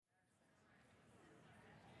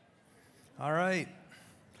All right.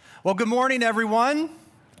 Well, good morning, everyone.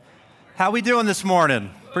 How we doing this morning?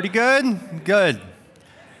 Pretty good? Good.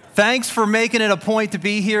 Thanks for making it a point to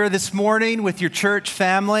be here this morning with your church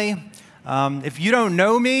family. If you don't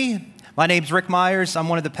know me, my name's Rick Myers. I'm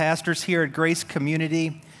one of the pastors here at Grace Community.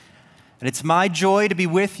 And it's my joy to be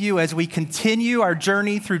with you as we continue our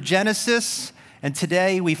journey through Genesis. And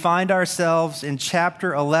today we find ourselves in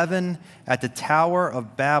chapter 11 at the Tower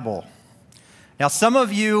of Babel. Now, some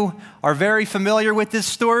of you are very familiar with this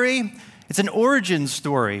story. It's an origin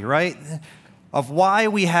story, right, of why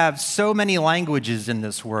we have so many languages in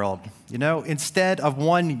this world, instead of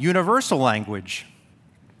one universal language.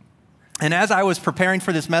 And as I was preparing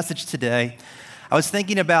for this message today, I was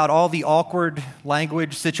thinking about all the awkward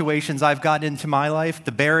language situations I've gotten into my life,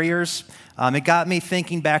 the barriers. It got me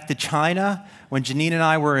thinking back to China when Janine and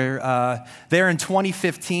I were there in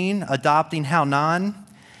 2015 adopting Haonan.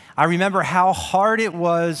 I remember how hard it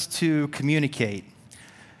was to communicate.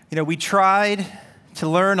 We tried to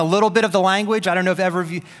learn a little bit of the language. I don't know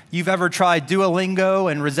if you've ever tried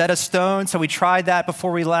Duolingo and Rosetta Stone, so we tried that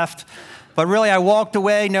before we left. But really, I walked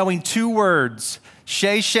away knowing two words,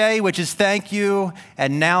 "shay," which is thank you,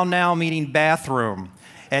 and now, meaning bathroom.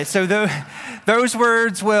 And so those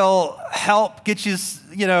words will help get you,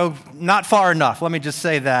 not far enough. Let me just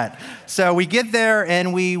say that. So we get there,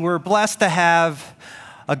 and we were blessed to have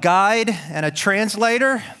a guide and a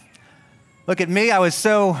translator. Look at me, I was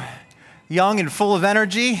so young and full of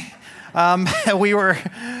energy. So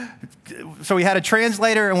we had a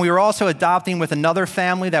translator, and we were also adopting with another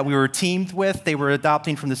family that we were teamed with. They were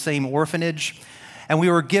adopting from the same orphanage. And we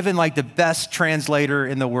were given the best translator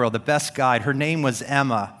in the world, the best guide. Her name was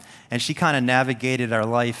Emma, and she kind of navigated our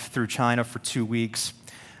life through China for 2 weeks.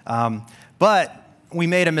 But we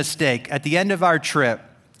made a mistake. At the end of our trip,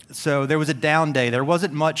 so there was a down day. There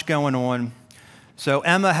wasn't much going on. So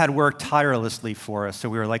Emma had worked tirelessly for us. So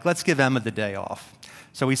we were like, let's give Emma the day off.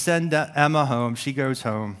 So we send Emma home. She goes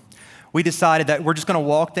home. We decided that we're just going to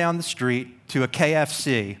walk down the street to a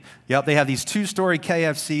KFC. Yep, they have these 2-story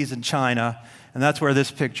KFCs in China, and that's where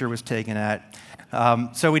this picture was taken at.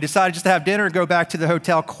 So we decided just to have dinner and go back to the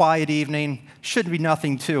hotel, quiet evening. Shouldn't be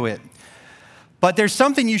nothing to it. But there's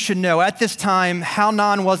something you should know. At this time,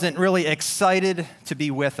 Haonan wasn't really excited to be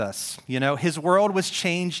with us. His world was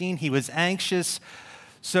changing. He was anxious.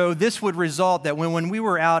 So this would result that when we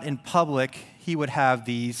were out in public, he would have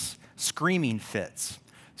these screaming fits.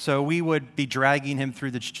 So we would be dragging him through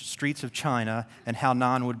the streets of China, and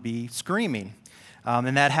Haonan would be screaming.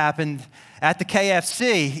 And that happened at the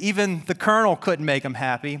KFC. Even the colonel couldn't make him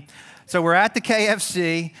happy. So we're at the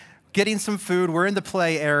KFC, getting some food. We're in the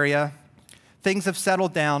play area. Things have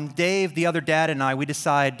settled down. Dave, the other dad, and I, we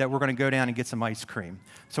decide that we're going to go down and get some ice cream.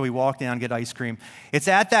 So we walk down and get ice cream. It's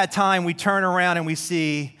at that time we turn around and we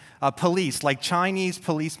see police, like Chinese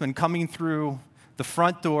policemen coming through the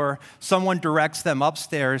front door. Someone directs them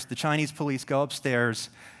upstairs. The Chinese police go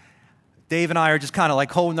upstairs. Dave and I are just kind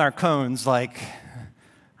of holding our cones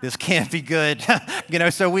this can't be good.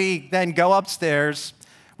 So we then go upstairs.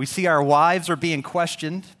 We see our wives are being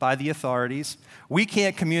questioned by the authorities. We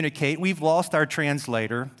can't communicate. We've lost our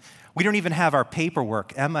translator. We don't even have our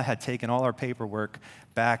paperwork. Emma had taken all our paperwork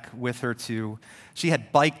back with her she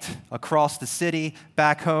had biked across the city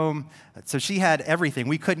back home. So she had everything.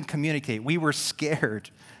 We couldn't communicate. We were scared.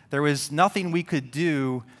 There was nothing we could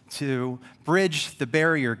do to bridge the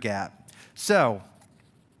barrier gap. So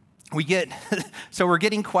we're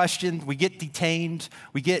getting questioned, we get detained,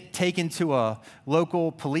 we get taken to a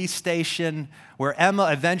local police station where Emma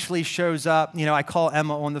eventually shows up. I call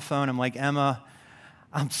Emma on the phone. I'm like, Emma,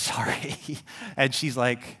 I'm sorry. And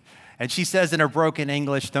she says in her broken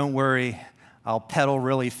English, don't worry, I'll pedal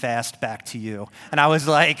really fast back to you. And I was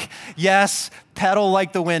like, yes, pedal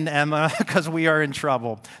like the wind, Emma, because we are in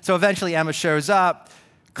trouble. So eventually Emma shows up,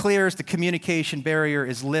 clears, the communication barrier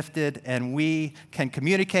is lifted, and we can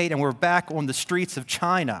communicate, and we're back on the streets of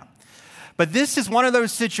China. But this is one of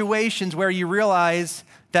those situations where you realize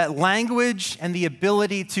that language and the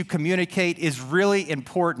ability to communicate is really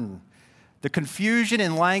important. The confusion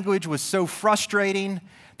in language was so frustrating.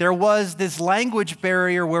 There was this language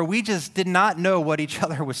barrier where we just did not know what each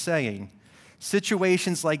other was saying.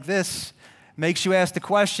 Situations like this makes you ask the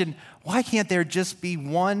question, why can't there just be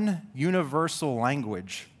one universal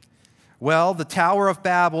language? Well, the Tower of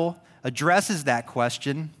Babel addresses that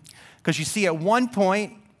question because you see, at one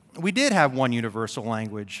point, we did have one universal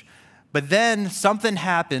language, but then something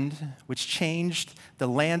happened which changed the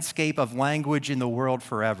landscape of language in the world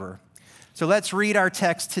forever. So let's read our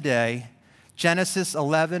text today, Genesis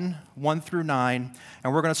 11, 1 through 9,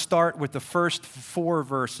 and we're going to start with the first 4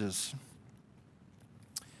 verses.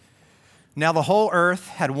 Now the whole earth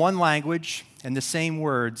had one language and the same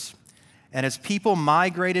words, and as people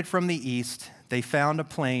migrated from the east, they found a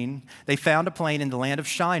plain in the land of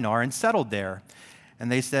Shinar and settled there.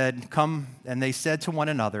 And they said to one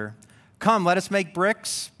another, "Come, let us make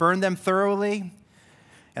bricks, burn them thoroughly."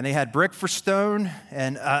 And they had brick for stone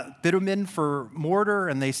and bitumen for mortar.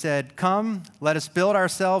 And they said, "Come, let us build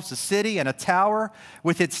ourselves a city and a tower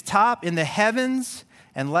with its top in the heavens,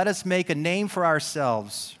 and let us make a name for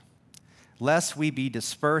ourselves, lest we be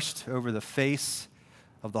dispersed over the face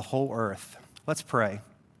of the whole earth." Let's pray.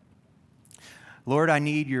 Lord, I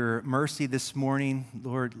need your mercy this morning.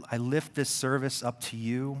 Lord, I lift this service up to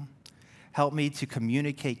you. Help me to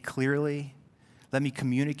communicate clearly. Let me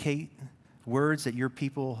communicate words that your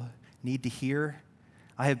people need to hear.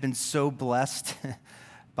 I have been so blessed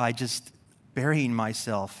by just burying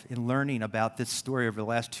myself in learning about this story over the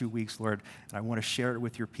last 2 weeks, Lord, and I want to share it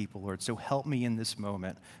with your people, Lord. So help me in this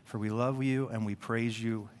moment, for we love you and we praise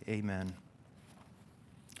you. Amen.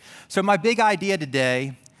 So my big idea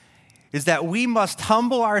today is that we must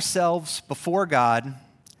humble ourselves before God,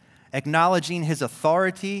 acknowledging his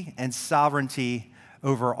authority and sovereignty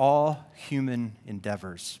over all human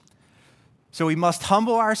endeavors. So we must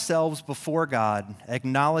humble ourselves before God,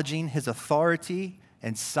 acknowledging his authority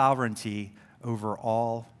and sovereignty over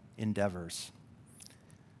all endeavors.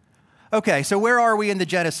 Okay, so where are we in the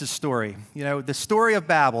Genesis story? The story of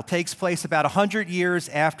Babel takes place about 100 years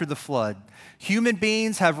after the flood. Human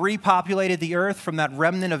beings have repopulated the earth from that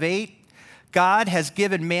remnant of 8. God has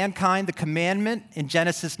given mankind the commandment in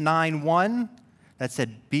Genesis 9:1 that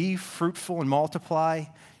said, "Be fruitful and multiply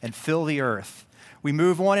and fill the earth." We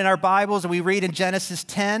move on in our Bibles and we read in Genesis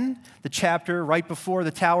 10, the chapter right before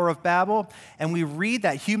the Tower of Babel, and we read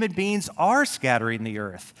that human beings are scattering the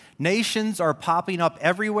earth. Nations are popping up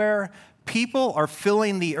everywhere. People are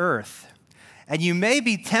filling the earth. And you may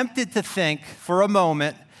be tempted to think for a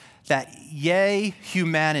moment that, yay,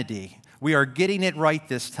 humanity. We are getting it right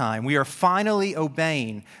this time. We are finally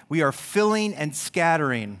obeying. We are filling and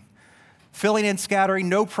scattering. Filling and scattering,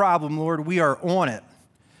 no problem, Lord. We are on it.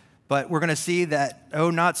 But we're going to see that,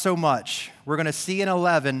 not so much. We're going to see in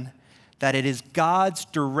 11 that it is God's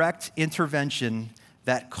direct intervention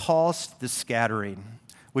that caused the scattering,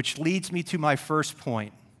 which leads me to my first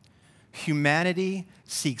point. Humanity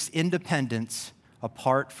seeks independence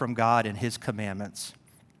apart from God and his commandments.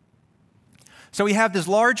 So we have this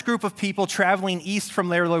large group of people traveling east from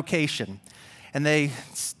their location, and they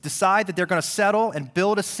decide that they're going to settle and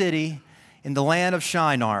build a city in the land of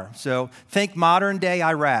Shinar. So think modern day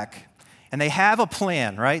Iraq. And they have a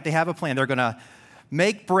plan, right? They have a plan. They're going to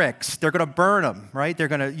make bricks. They're going to burn them, right? They're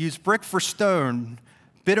going to use brick for stone,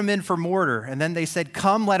 bitumen for mortar. And then they said,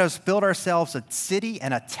 "Come, let us build ourselves a city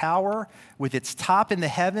and a tower with its top in the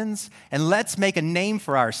heavens, and let's make a name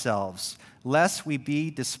for ourselves, lest we be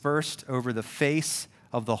dispersed over the face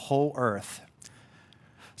of the whole earth."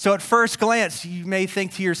 So at first glance, you may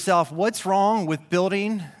think to yourself, what's wrong with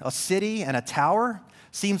building a city and a tower?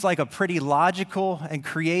 Seems like a pretty logical and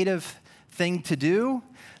creative thing to do.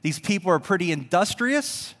 These people are pretty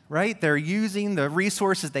industrious, right? They're using the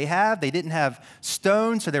resources they have. They didn't have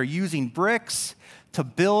stone, so they're using bricks to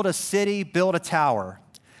build a city, build a tower.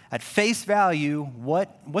 At face value,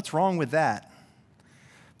 what's wrong with that?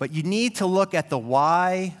 But you need to look at the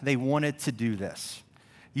why they wanted to do this.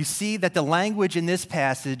 You see that the language in this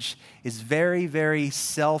passage is very, very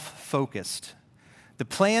self-focused. The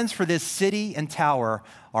plans for this city and tower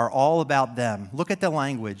are all about them. Look at the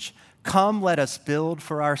language. "Come, let us build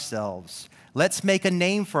for ourselves. Let's make a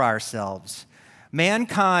name for ourselves."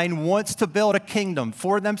 Mankind wants to build a kingdom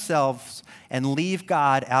for themselves and leave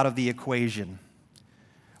God out of the equation.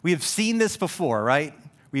 We have seen this before, right?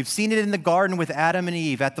 We've seen it in the garden with Adam and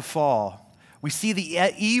Eve at the fall. We see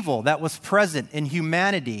the evil that was present in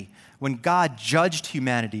humanity when God judged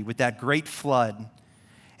humanity with that great flood.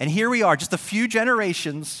 And here we are, just a few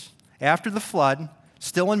generations after the flood,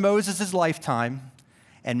 still in Moses' lifetime,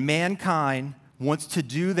 and mankind wants to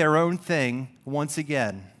do their own thing once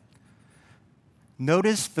again.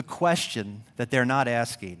 Notice the question that they're not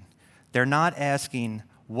asking. They're not asking,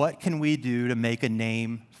 what can we do to make a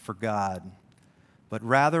name for God? But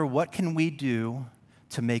rather, what can we do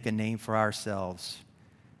to make a name for ourselves?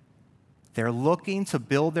 They're looking to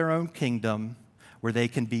build their own kingdom where they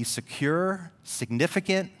can be secure,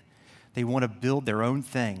 significant. They want to build their own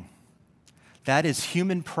thing. That is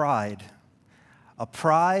human pride, a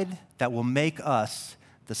pride that will make us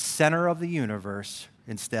the center of the universe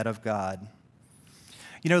instead of God.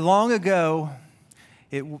 Long ago,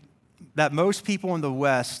 that most people in the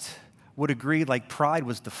West would agree like pride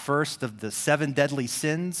was the first of the 7 deadly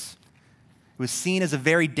sins. It was seen as a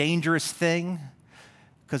very dangerous thing,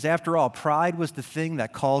 because after all, pride was the thing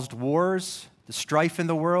that caused wars, the strife in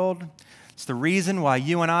the world. It's the reason why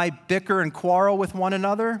you and I bicker and quarrel with one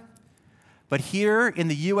another. But here in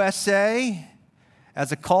the USA,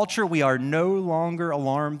 as a culture, we are no longer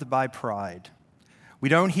alarmed by pride. We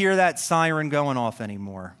don't hear that siren going off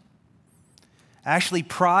anymore. Actually,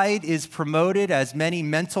 pride is promoted as many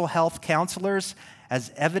mental health counselors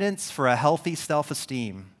as evidence for a healthy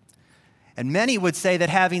self-esteem. And many would say that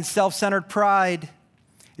having self-centered pride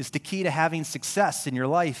is the key to having success in your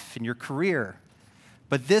life, in your career.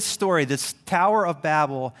 But this story, this Tower of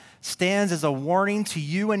Babel, stands as a warning to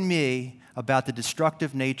you and me about the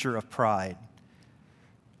destructive nature of pride.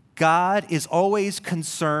 God is always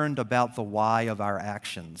concerned about the why of our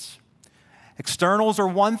actions. Externals are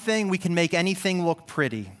one thing, we can make anything look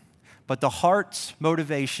pretty, but the heart's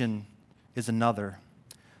motivation is another.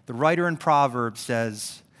 The writer in Proverbs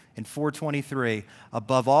says in 4:23,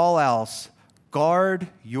 above all else, guard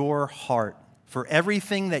your heart, for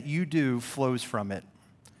everything that you do flows from it.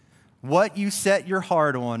 What you set your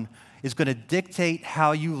heart on is going to dictate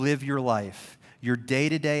how you live your life, your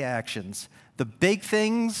day-to-day actions. The big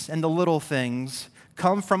things and the little things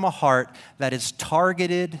come from a heart that is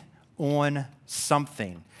targeted on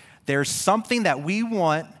something. There's something that we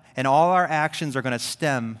want, and all our actions are going to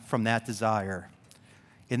stem from that desire.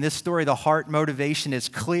 In this story, the heart motivation is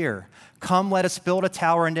clear. Come, let us build a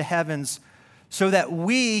tower into heavens so that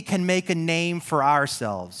we can make a name for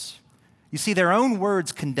ourselves. You see, their own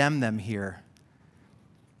words condemn them here.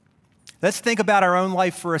 Let's think about our own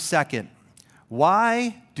life for a second.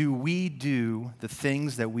 Why do we do the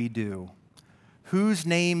things that we do? Whose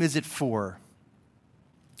name is it for?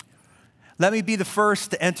 Let me be the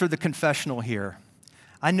first to enter the confessional here.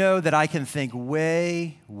 I know that I can think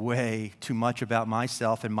way, way too much about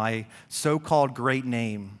myself and my so-called great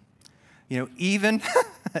name. You know, even,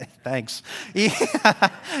 thanks,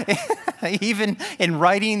 even in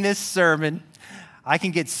writing this sermon, I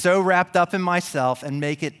can get so wrapped up in myself and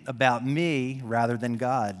make it about me rather than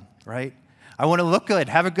God, right? I want to look good,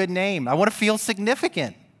 have a good name. I want to feel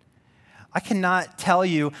significant. I cannot tell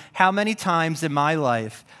you how many times in my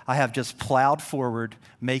life I have just plowed forward,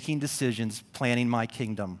 making decisions, planning my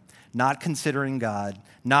kingdom, not considering God,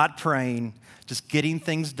 not praying, just getting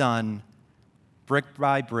things done, brick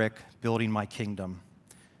by brick, building my kingdom.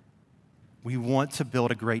 We want to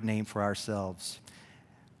build a great name for ourselves.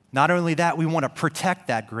 Not only that, we want to protect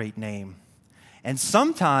that great name. And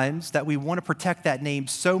sometimes that we want to protect that name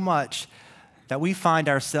so much that we find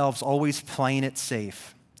ourselves always playing it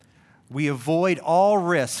safe. We avoid all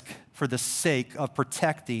risk for the sake of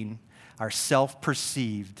protecting our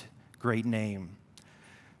self-perceived great name.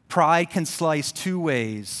 Pride can slice two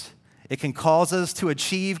ways. It can cause us to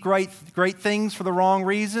achieve great things for the wrong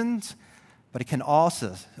reasons, but it can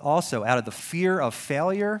also, out of the fear of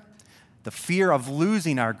failure, the fear of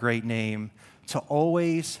losing our great name, to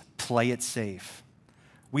always play it safe.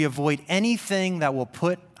 We avoid anything that will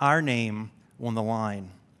put our name on the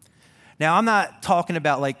line. Now, I'm not talking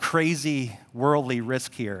about like crazy worldly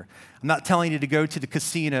risk here. I'm not telling you to go to the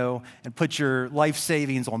casino and put your life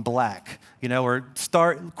savings on black, or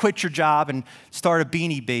quit your job and start a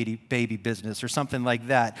Beanie Baby business or something like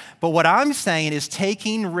that. But what I'm saying is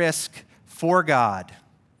taking risk for God,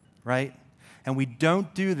 right? And we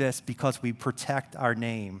don't do this because we protect our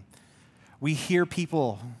name. We hear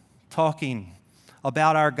people talking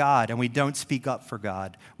about our God, and we don't speak up for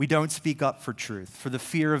God. We don't speak up for truth for the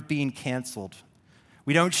fear of being canceled.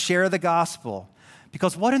 We don't share the gospel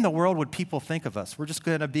because what in the world would people think of us? We're just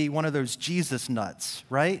going to be one of those Jesus nuts,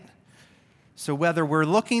 right? So whether we're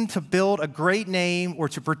looking to build a great name or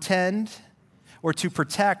to pretend or to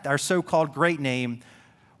protect our so-called great name,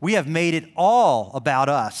 we have made it all about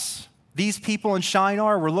us. These people in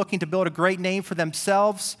Shinar were looking to build a great name for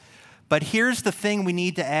themselves, but here's the thing we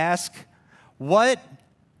need to ask. What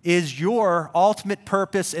is your ultimate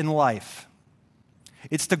purpose in life?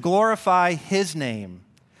 It's to glorify His name.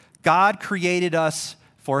 God created us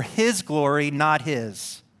for His glory, not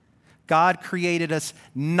His. God created us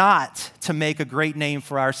not to make a great name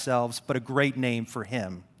for ourselves, but a great name for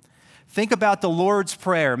Him. Think about the Lord's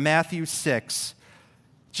Prayer, Matthew 6.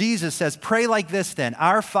 Jesus says, pray like this then,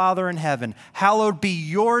 our Father in heaven, hallowed be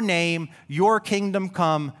your name, your kingdom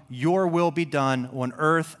come, your will be done on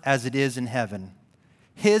earth as it is in heaven.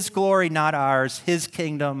 His glory, not ours, His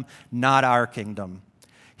kingdom, not our kingdom.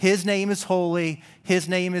 His name is holy, His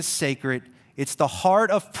name is sacred. It's the heart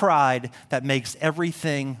of pride that makes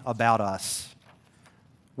everything about us.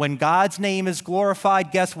 When God's name is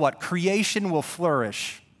glorified, guess what? Creation will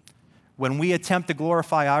flourish. When we attempt to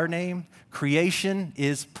glorify our name, creation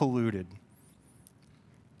is polluted.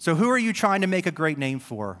 So who are you trying to make a great name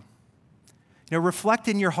for? Reflect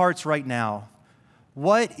in your hearts right now.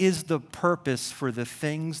 What is the purpose for the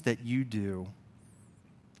things that you do?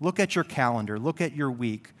 Look at your calendar. Look at your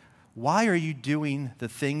week. Why are you doing the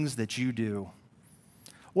things that you do?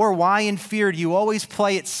 Or why in fear do you always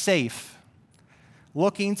play it safe,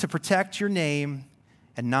 looking to protect your name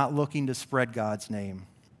and not looking to spread God's name?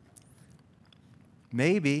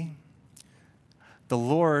 Maybe the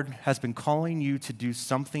Lord has been calling you to do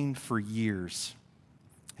something for years,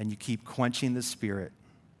 and you keep quenching the Spirit.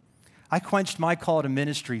 I quenched my call to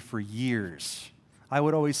ministry for years. I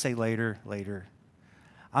would always say later, later.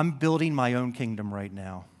 I'm building my own kingdom right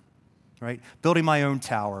now, right? Building my own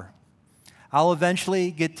tower. I'll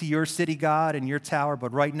eventually get to your city, God, and your tower,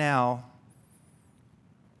 but right now,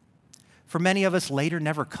 for many of us, later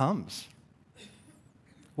never comes.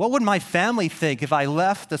 What would my family think if I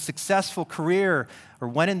left a successful career or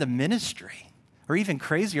went into ministry? Or even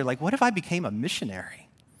crazier, like what if I became a missionary?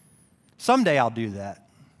 Someday I'll do that.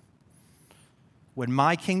 When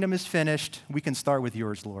my kingdom is finished, we can start with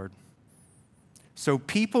yours, Lord. So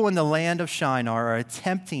people in the land of Shinar are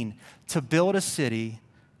attempting to build a city,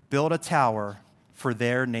 build a tower for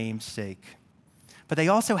their name's sake. But they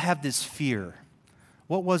also have this fear.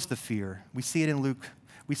 What was the fear? We see it in Luke.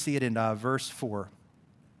 We see it in verse 4.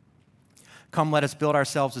 Come, let us build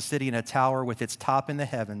ourselves a city and a tower with its top in the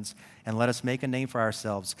heavens, and let us make a name for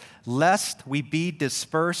ourselves, lest we be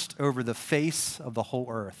dispersed over the face of the whole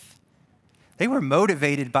earth. They were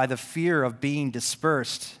motivated by the fear of being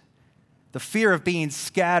dispersed, the fear of being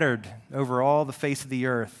scattered over all the face of the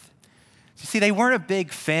earth. You see, they weren't a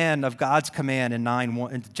big fan of God's command in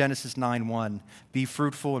Genesis 9:1, be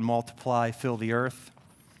fruitful and multiply, fill the earth.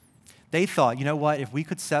 They thought, you know what, if we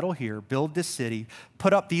could settle here, build this city,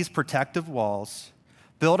 put up these protective walls,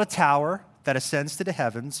 build a tower that ascends to the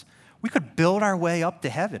heavens, we could build our way up to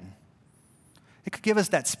heaven. It could give us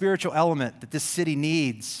that spiritual element that this city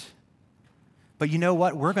needs. But you know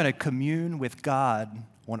what? We're going to commune with God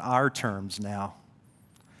on our terms now.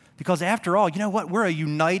 Because after all, you know what? We're a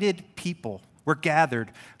united people. We're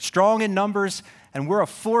gathered, strong in numbers, and we're a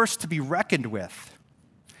force to be reckoned with.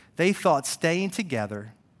 They thought staying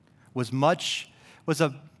together was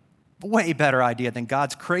a way better idea than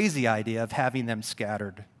God's crazy idea of having them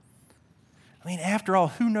scattered. I mean, after all,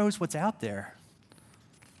 who knows what's out there?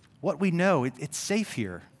 What we know, it's safe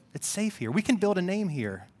here. It's safe here. We can build a name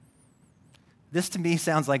here. This to me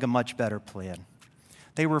sounds like a much better plan.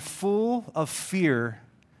 They were full of fear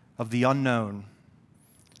of the unknown.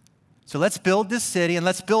 So let's build this city and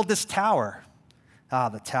let's build this tower.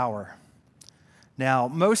 The tower. Now,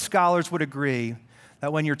 most scholars would agree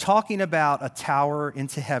that when you're talking about a tower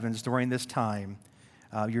into heavens during this time,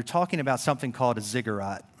 you're talking about something called a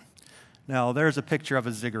ziggurat. Now, there's a picture of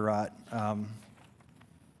a ziggurat.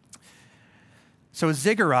 So a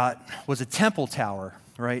ziggurat was a temple tower,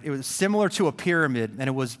 right? It was similar to a pyramid, and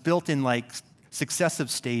it was built in like successive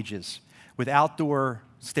stages with outdoor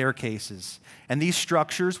staircases. And these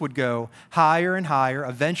structures would go higher and higher,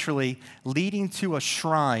 eventually leading to a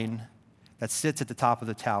shrine that sits at the top of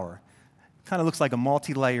the tower. Kind of looks like a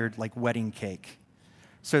multi-layered like wedding cake.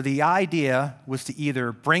 So the idea was to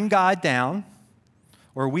either bring God down,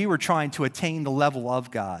 or we were trying to attain the level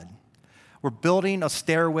of God. We're building a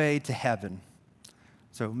stairway to heaven.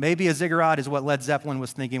 So maybe a ziggurat is what Led Zeppelin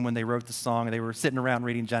was thinking when they wrote the song. They were sitting around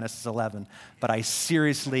reading Genesis 11, but I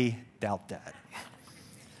seriously doubt that.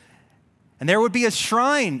 And there would be a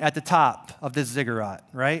shrine at the top of this ziggurat,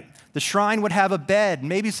 right? The shrine would have a bed,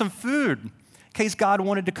 maybe some food, in case God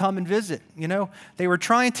wanted to come and visit. They were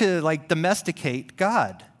trying to like domesticate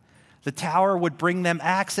God. The tower would bring them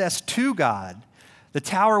access to God. The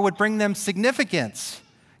tower would bring them significance.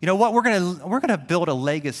 You know what? We're gonna build a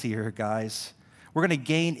legacy here, guys. We're gonna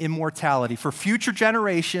gain immortality for future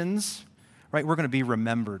generations. Right? We're gonna be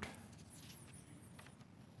remembered.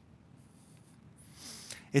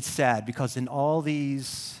 It's sad because in all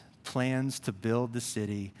these plans to build the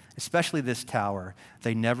city, especially this tower,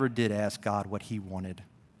 they never did ask God what he wanted.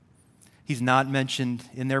 He's not mentioned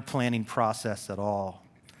in their planning process at all.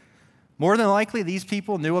 More than likely, these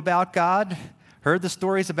people knew about God, heard the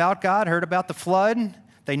stories about God, heard about the flood.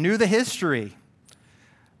 They knew the history.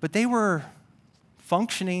 But they were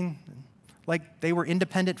functioning like they were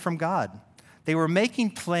independent from God. They were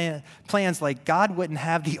making plans like God wouldn't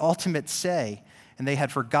have the ultimate say, and they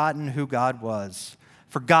had forgotten who God was,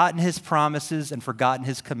 forgotten his promises, and forgotten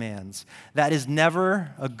his commands. That is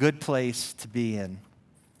never a good place to be in.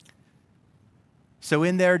 So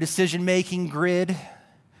in their decision-making grid,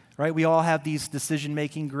 right, we all have these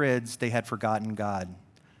decision-making grids, they had forgotten God.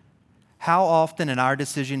 How often in our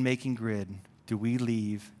decision-making grid do we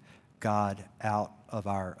leave God out of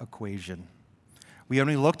our equation. We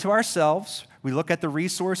only look to ourselves, we look at the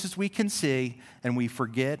resources we can see, and we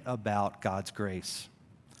forget about God's grace.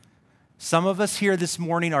 Some of us here this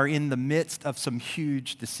morning are in the midst of some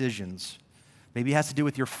huge decisions. Maybe it has to do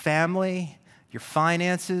with your family, your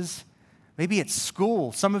finances, maybe it's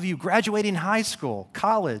school. Some of you graduating high school,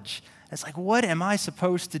 college. It's like, what am I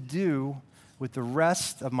supposed to do with the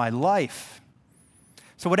rest of my life?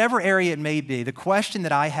 So whatever area it may be, the question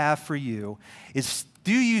that I have for you is,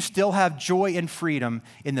 do you still have joy and freedom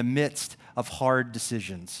in the midst of hard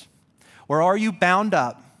decisions? Or are you bound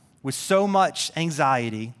up with so much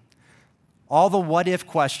anxiety, all the what-if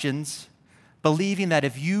questions, believing that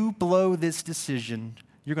if you blow this decision,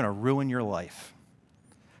 you're going to ruin your life?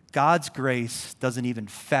 God's grace doesn't even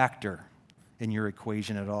factor in your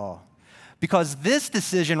equation at all. Because this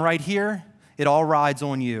decision right here, it all rides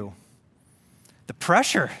on you. The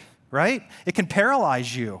pressure, right? It can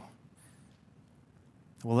paralyze you.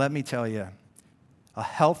 Well, let me tell you, a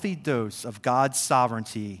healthy dose of God's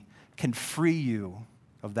sovereignty can free you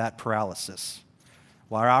of that paralysis.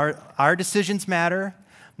 While our decisions matter,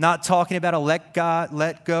 not talking about a let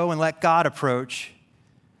go and let God approach,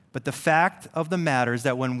 but the fact of the matter is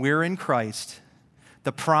that when we're in Christ,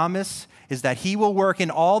 the promise is that He will work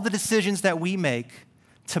in all the decisions that we make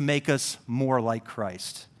to make us more like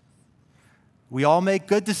Christ. We all make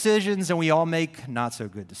good decisions and we all make not so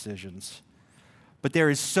good decisions. But there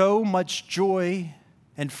is so much joy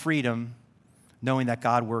and freedom knowing that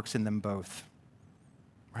God works in them both,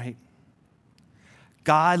 right?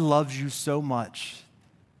 God loves you so much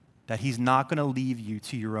that He's not going to leave you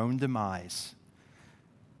to your own demise.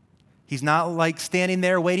 He's not like standing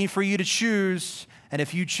there waiting for you to choose, and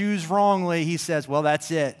if you choose wrongly, He says, well,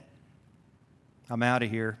 that's it. I'm out of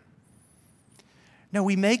here. No,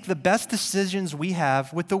 we make the best decisions we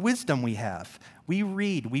have with the wisdom we have. We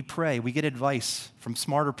read, we pray, we get advice from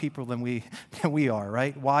smarter people than we are,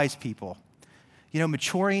 right? Wise people. You know,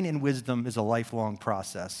 maturing in wisdom is a lifelong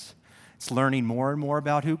process. It's learning more and more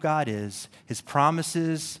about who God is, His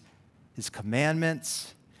promises, His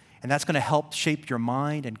commandments, and that's going to help shape your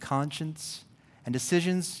mind and conscience. And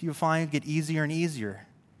decisions, you'll find, get easier and easier.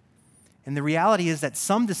 And the reality is that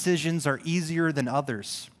some decisions are easier than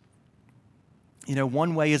others. You know,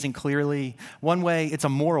 one way, it's a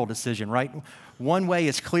moral decision, right? One way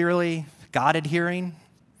is clearly God adhering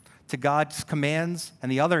to God's commands,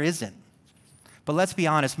 and the other isn't. But let's be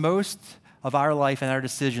honest, most of our life and our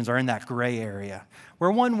decisions are in that gray area,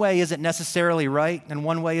 where one way isn't necessarily right and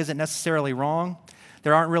one way isn't necessarily wrong.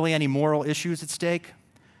 There aren't really any moral issues at stake.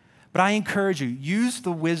 But I encourage you, use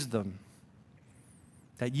the wisdom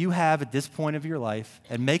that you have at this point of your life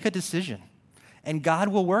and make a decision, and God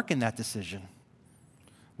will work in that decision.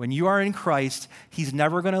 When you are in Christ, He's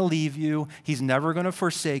never going to leave you. He's never going to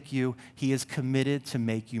forsake you. He is committed to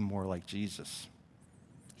make you more like Jesus.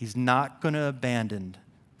 He's not going to abandon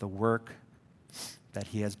the work that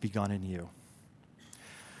He has begun in you.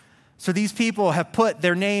 So these people have put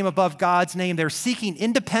their name above God's name. They're seeking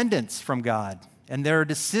independence from God, and their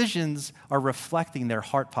decisions are reflecting their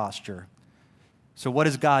heart posture. So what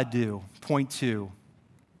does God do? Point 2.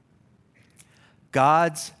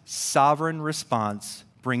 God's sovereign response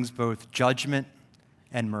brings both judgment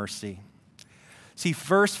and mercy. See,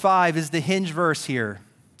 verse 5 is the hinge verse here.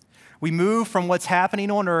 We move from what's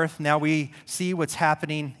happening on earth, now we see what's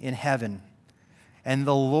happening in heaven. And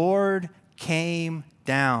the Lord came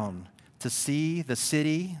down to see the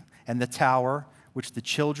city and the tower which the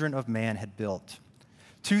children of man had built.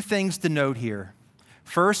 Two things to note here.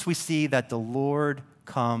 First, we see that the Lord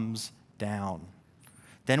comes down.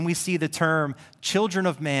 Then we see the term children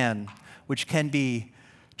of man, which can be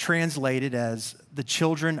translated as the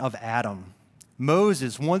children of Adam.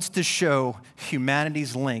 Moses wants to show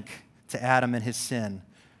humanity's link to Adam and his sin.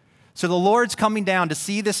 So the Lord's coming down to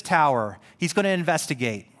see this tower. He's going to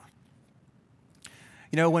investigate.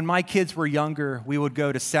 You know, when my kids were younger, we would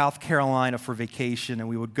go to South Carolina for vacation, and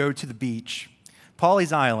we would go to the beach,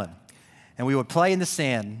 Pawleys Island, and we would play in the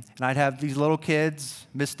sand. And I'd have these little kids,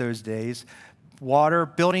 miss those days,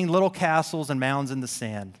 building little castles and mounds in the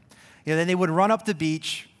sand. You know, then they would run up the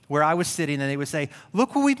beach where I was sitting, and they would say,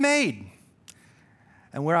 "Look what we've made."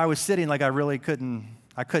 And where I was sitting, like I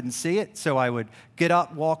couldn't see it, so I would get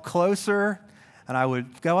up, walk closer, and I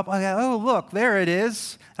would go up, "Oh, look, there it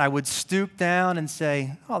is." And I would stoop down and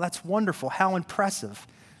say, "Oh, that's wonderful, how impressive."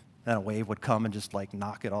 Then a wave would come and just like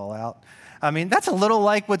knock it all out. I mean, that's a little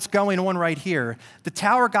like what's going on right here. The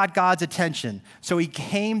tower got God's attention, so He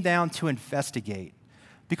came down to investigate.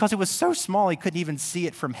 Because it was so small, He couldn't even see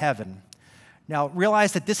it from heaven. Now,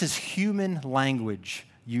 realize that this is human language,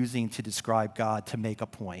 using to describe God to make a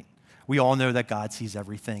point. We all know that God sees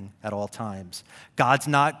everything at all times. God's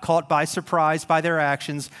not caught by surprise by their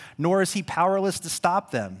actions, nor is he powerless to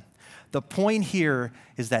stop them. The point here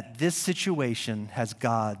is that this situation has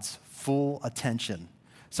God's full attention.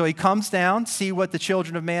 So he comes down, see what the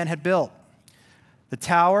children of man had built. The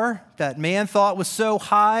tower that man thought was so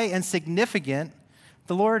high and significant,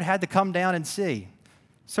 the Lord had to come down and see.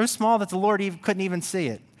 So small that the Lord couldn't even see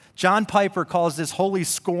it. John Piper calls this holy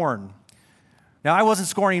scorn. Now, I wasn't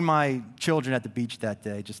scorning my children at the beach that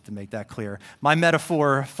day, just to make that clear. My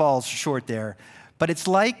metaphor falls short there. But it's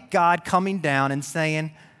like God coming down and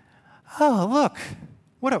saying, oh, look,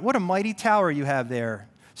 what a mighty tower you have there.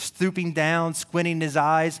 Stooping down, squinting his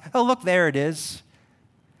eyes. Oh, look, there it is.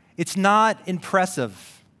 It's not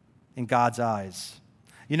impressive in God's eyes.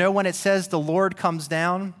 You know, when it says the Lord comes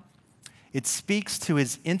down, it speaks to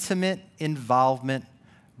his intimate involvement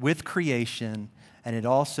with creation, and it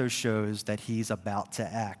also shows that he's about to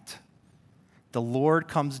act. The Lord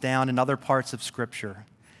comes down in other parts of Scripture,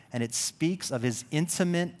 and it speaks of his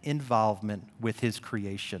intimate involvement with his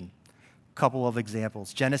creation. A couple of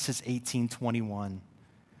examples. Genesis 18:21.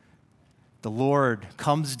 The Lord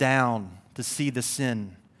comes down to see the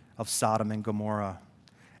sin of Sodom and Gomorrah.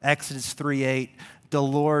 Exodus 3:8. The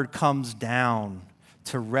Lord comes down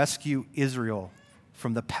to rescue Israel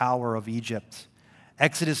from the power of Egypt.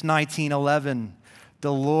 Exodus 19:11.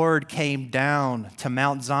 The Lord came down to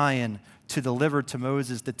Mount Zion to deliver to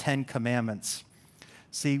Moses the 10 Commandments.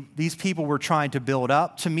 See, these people were trying to build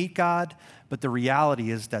up to meet God, but the reality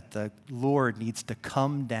is that the Lord needs to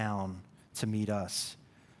come down to meet us.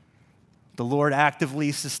 The Lord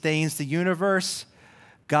actively sustains the universe.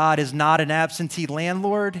 God is not an absentee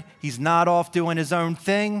landlord. He's not off doing his own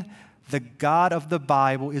thing. The God of the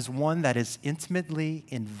Bible is one that is intimately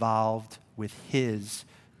involved with his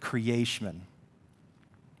creation.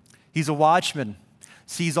 He's a watchman,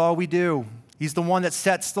 sees all we do. He's the one that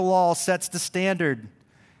sets the law, sets the standard,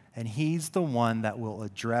 and he's the one that will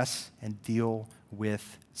address and deal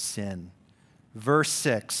with sin. Verse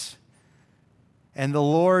 6, and the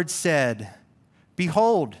Lord said,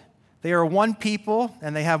 behold, they are one people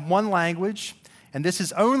and they have one language, and this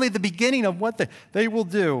is only the beginning of what they will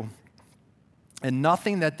do. And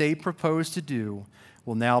nothing that they propose to do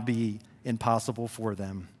will now be impossible for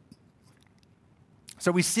them.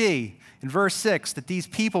 So we see in verse 6 that these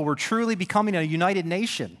people were truly becoming a united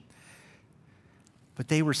nation, but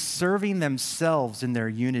they were serving themselves in their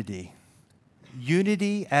unity.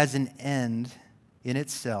 Unity as an end in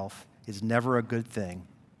itself is never a good thing.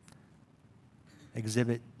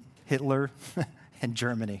 Exhibit Hitler and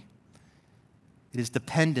Germany. It is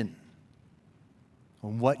dependent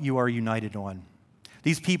on what you are united on.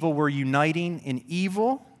 These people were uniting in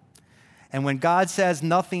evil, and when God says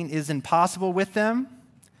nothing is impossible with them,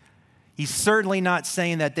 he's certainly not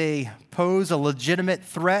saying that they pose a legitimate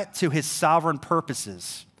threat to his sovereign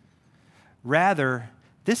purposes. Rather,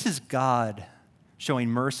 this is God showing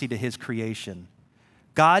mercy to his creation.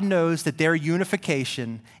 God knows that their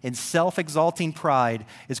unification in self-exalting pride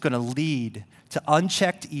is going to lead to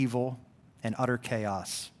unchecked evil and utter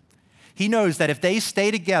chaos. He knows that if they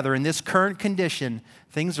stay together in this current condition,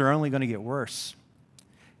 things are only going to get worse.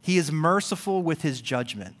 He is merciful with his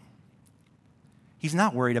judgment. He's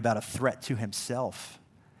not worried about a threat to himself.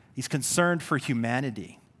 He's concerned for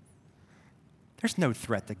humanity. There's no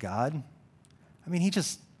threat to God. I mean, he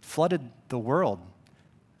just flooded the world.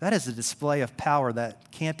 That is a display of power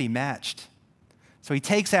that can't be matched. So he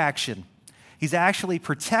takes action. He's actually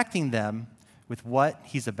protecting them with what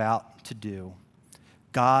he's about to do.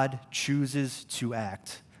 God chooses to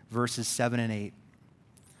act. Verses 7 and 8.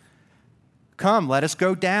 Come, let us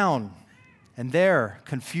go down, and there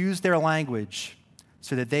confuse their language,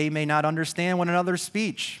 so that they may not understand one another's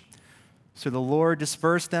speech. So the Lord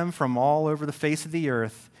dispersed them from all over the face of the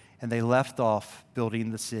earth, and they left off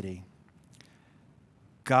building the city.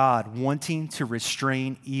 God, wanting to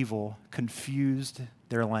restrain evil, confused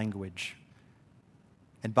their language.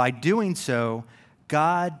 And by doing so,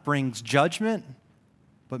 God brings judgment,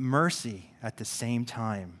 but mercy at the same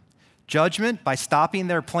time. Judgment by stopping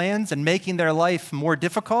their plans and making their life more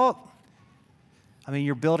difficult. I mean,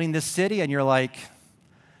 you're building this city and you're like,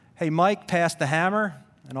 hey, Mike, pass the hammer.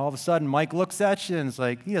 And all of a sudden, Mike looks at you and is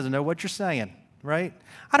like, he doesn't know what you're saying, right?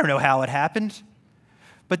 I don't know how it happened.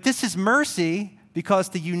 But this is mercy because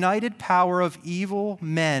the united power of evil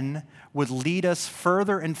men would lead us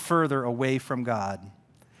further and further away from God.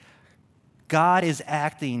 God is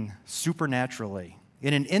acting supernaturally.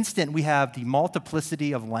 In an instant, we have the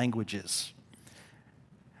multiplicity of languages.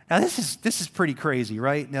 Now, this is pretty crazy,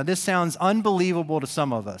 right? Now, this sounds unbelievable to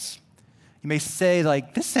some of us. You may say,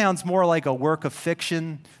 like, this sounds more like a work of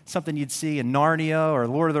fiction, something you'd see in Narnia or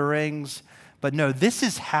Lord of the Rings. But no, this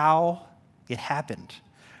is how it happened.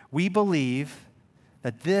 We believe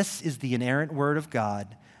that this is the inerrant word of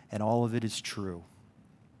God, and all of it is true.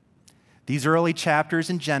 These early chapters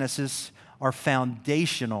in Genesis are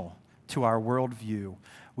foundational to our worldview.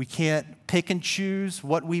 We can't pick and choose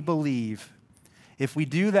what we believe. If we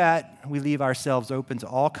do that, we leave ourselves open to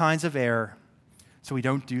all kinds of error, so we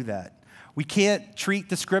don't do that. We can't treat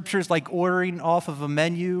the scriptures like ordering off of a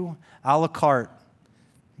menu a la carte.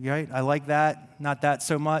 Right? I like that, not that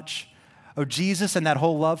so much. Oh, Jesus and that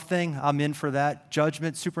whole love thing, I'm in for that.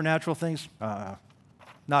 Judgment, supernatural things,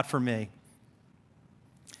 not for me.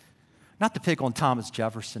 Not to pick on Thomas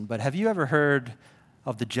Jefferson, but have you ever heard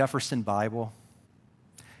of the Jefferson Bible?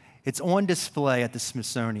 It's on display at the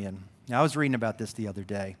Smithsonian. Now, I was reading about this the other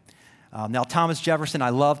day. Now, Thomas Jefferson, I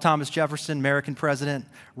love Thomas Jefferson, American president,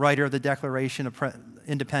 writer of the Declaration of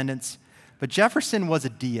Independence. But Jefferson was a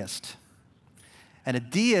deist. And a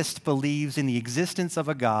deist believes in the existence of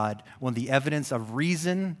a God on the evidence of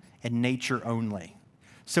reason and nature only.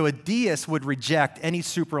 So a deist would reject any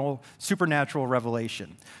supernatural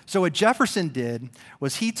revelation. So what Jefferson did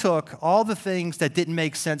was he took all the things that didn't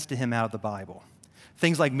make sense to him out of the Bible.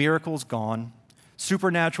 Things like miracles, gone.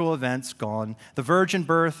 Supernatural events, gone. The virgin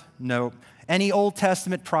birth, nope. Any Old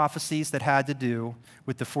Testament prophecies that had to do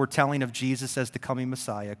with the foretelling of Jesus as the coming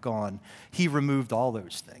Messiah, gone. He removed all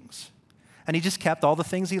those things. And he just kept all the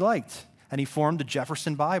things he liked. And he formed the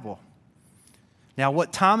Jefferson Bible. Now,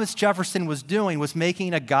 what Thomas Jefferson was doing was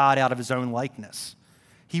making a God out of his own likeness.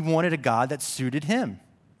 He wanted a God that suited him.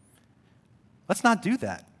 Let's not do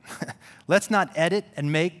that. Let's not edit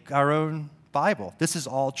and make our own Bible. This is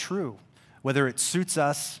all true, whether it suits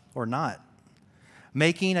us or not.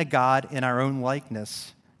 Making a God in our own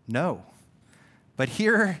likeness, no. But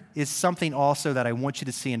here is something also that I want you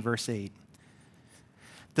to see in verse 8.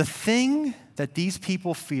 The thing that these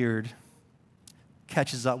people feared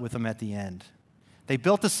catches up with them at the end. They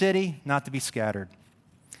built a city not to be scattered.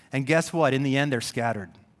 And guess what? In the end, they're scattered.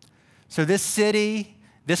 So this city,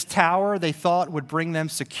 this tower they thought would bring them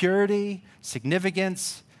security,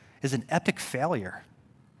 significance, is an epic failure.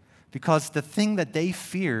 Because the thing that they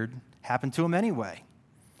feared happened to them anyway.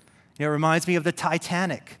 It reminds me of the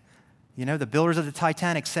Titanic. The builders of the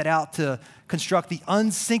Titanic set out to construct the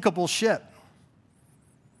unsinkable ship.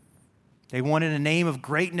 They wanted a name of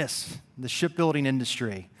greatness in the shipbuilding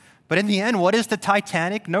industry. But in the end, what is the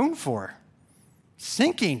Titanic known for?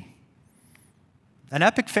 Sinking. An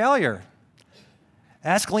epic failure.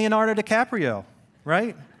 Ask Leonardo DiCaprio,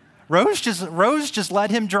 right? Rose just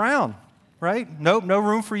let him drown, right? Nope, no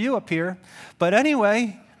room for you up here. But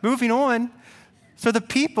anyway, moving on. So the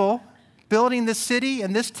people building this city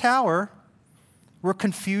and this tower were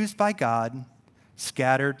confused by God,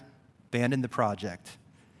 scattered, abandoned the project.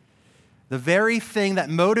 The very thing that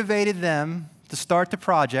motivated them to start the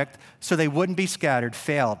project so they wouldn't be scattered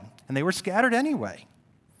failed, and they were scattered anyway.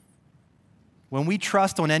 When we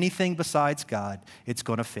trust on anything besides God, it's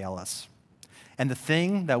going to fail us. And the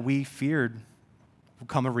thing that we feared will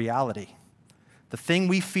become a reality. The thing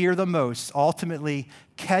we fear the most ultimately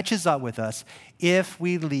catches up with us if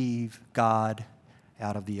we leave God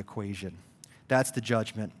out of the equation. That's the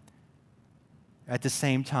judgment. At the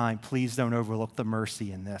same time, please don't overlook the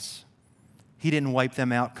mercy in this. He didn't wipe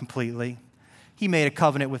them out completely. He made a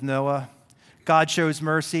covenant with Noah. God shows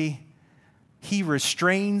mercy. He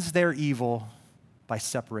restrains their evil by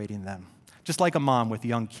separating them. Just like a mom with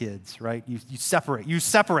young kids, right? You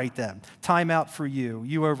separate them. Time out for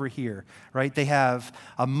you over here, right? They have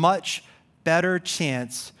a much better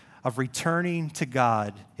chance of returning to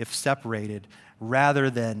God if separated rather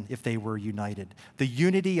than if they were united. The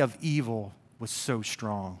unity of evil was so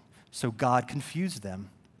strong, so God confused them.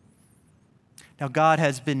 Now, God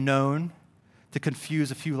has been known to confuse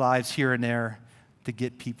a few lives here and there to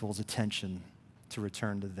get people's attention to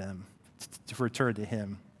return to them, to return to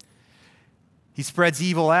Him. He spreads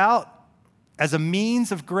evil out as a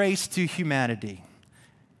means of grace to humanity.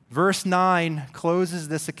 Verse 9 closes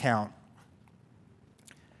this account.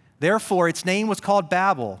 Therefore, its name was called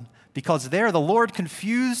Babel, because there the Lord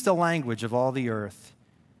confused the language of all the earth.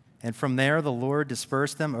 And from there the Lord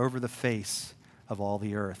dispersed them over the face of all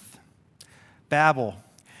the earth. Babel.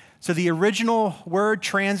 So the original word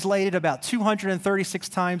translated about 236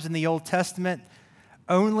 times in the Old Testament,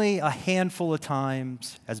 only a handful of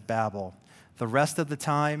times as Babel. The rest of the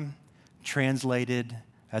time translated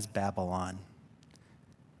as Babylon.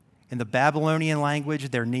 In the Babylonian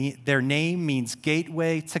language, their name means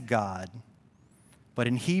gateway to God. But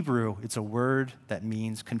in Hebrew, it's a word that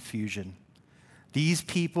means confusion. These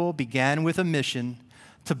people began with a mission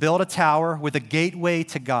to build a tower with a gateway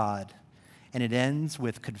to God, and it ends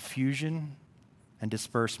with confusion and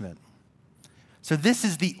disbursement. So this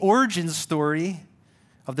is the origin story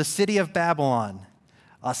of the city of Babylon,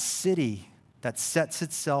 a city that sets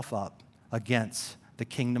itself up against the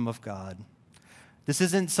kingdom of God. This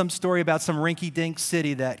isn't some story about some rinky-dink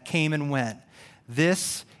city that came and went.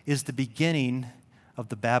 This is the beginning of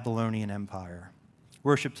the Babylonian Empire.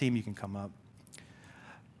 Worship team, you can come up.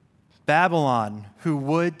 Babylon, who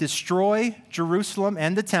would destroy Jerusalem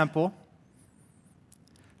and the temple,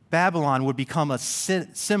 Babylon would become a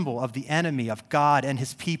symbol of the enemy of God and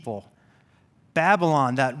his people.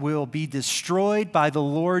 Babylon that will be destroyed by the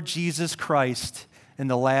Lord Jesus Christ in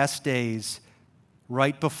the last days,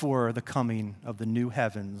 right before the coming of the new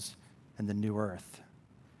heavens and the new earth.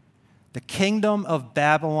 The kingdom of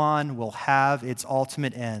Babylon will have its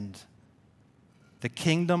ultimate end. The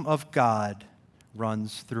kingdom of God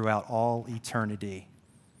runs throughout all eternity.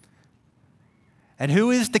 And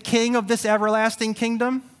who is the king of this everlasting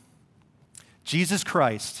kingdom? Jesus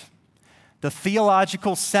Christ, the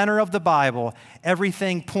theological center of the Bible.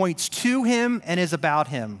 Everything points to him and is about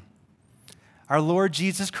him. Our Lord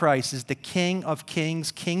Jesus Christ is the King of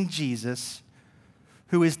Kings, King Jesus,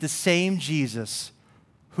 who is the same Jesus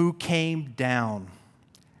who came down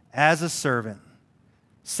as a servant,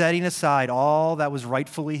 setting aside all that was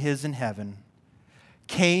rightfully his in heaven,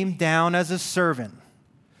 came down as a servant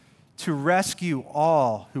to rescue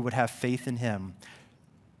all who would have faith in him,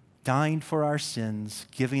 dying for our sins,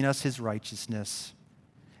 giving us his righteousness,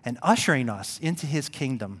 and ushering us into his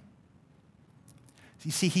kingdom.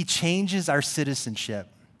 You see, he changes our citizenship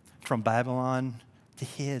from Babylon to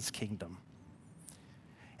his kingdom.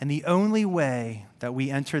 And the only way that we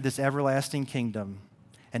enter this everlasting kingdom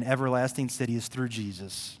and everlasting city is through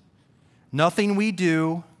Jesus. Nothing we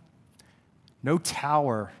do, no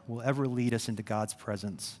tower will ever lead us into God's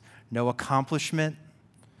presence. No accomplishment,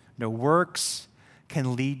 no works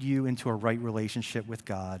can lead you into a right relationship with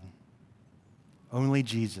God. Only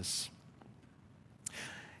Jesus.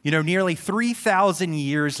 You know, nearly 3,000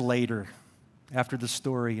 years later, after the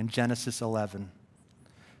story in Genesis 11,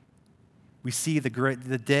 we see the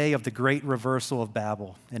day of the great reversal of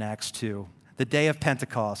Babel in Acts 2, the day of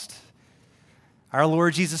Pentecost. Our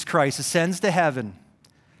Lord Jesus Christ ascends to heaven,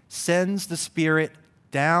 sends the Spirit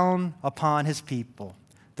down upon his people.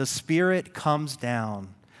 The Spirit comes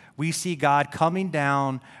down. We see God coming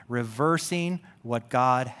down, reversing what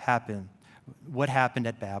happened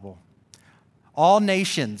at Babel. All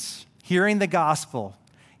nations hearing the gospel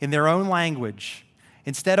in their own language.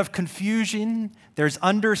 Instead of confusion, there's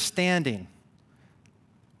understanding.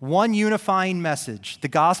 One unifying message, the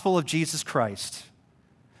gospel of Jesus Christ,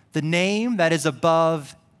 the name that is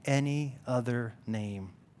above any other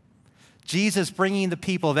name. Jesus bringing the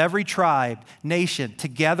people of every tribe, nation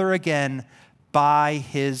together again by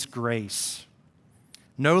his grace.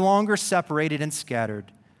 No longer separated and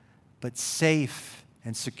scattered, but safe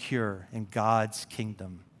and secure in God's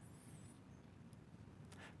kingdom.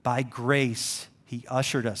 By grace, he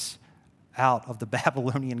ushered us out of the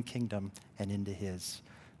Babylonian kingdom and into his.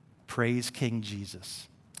 Praise King Jesus.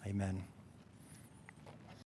 Amen.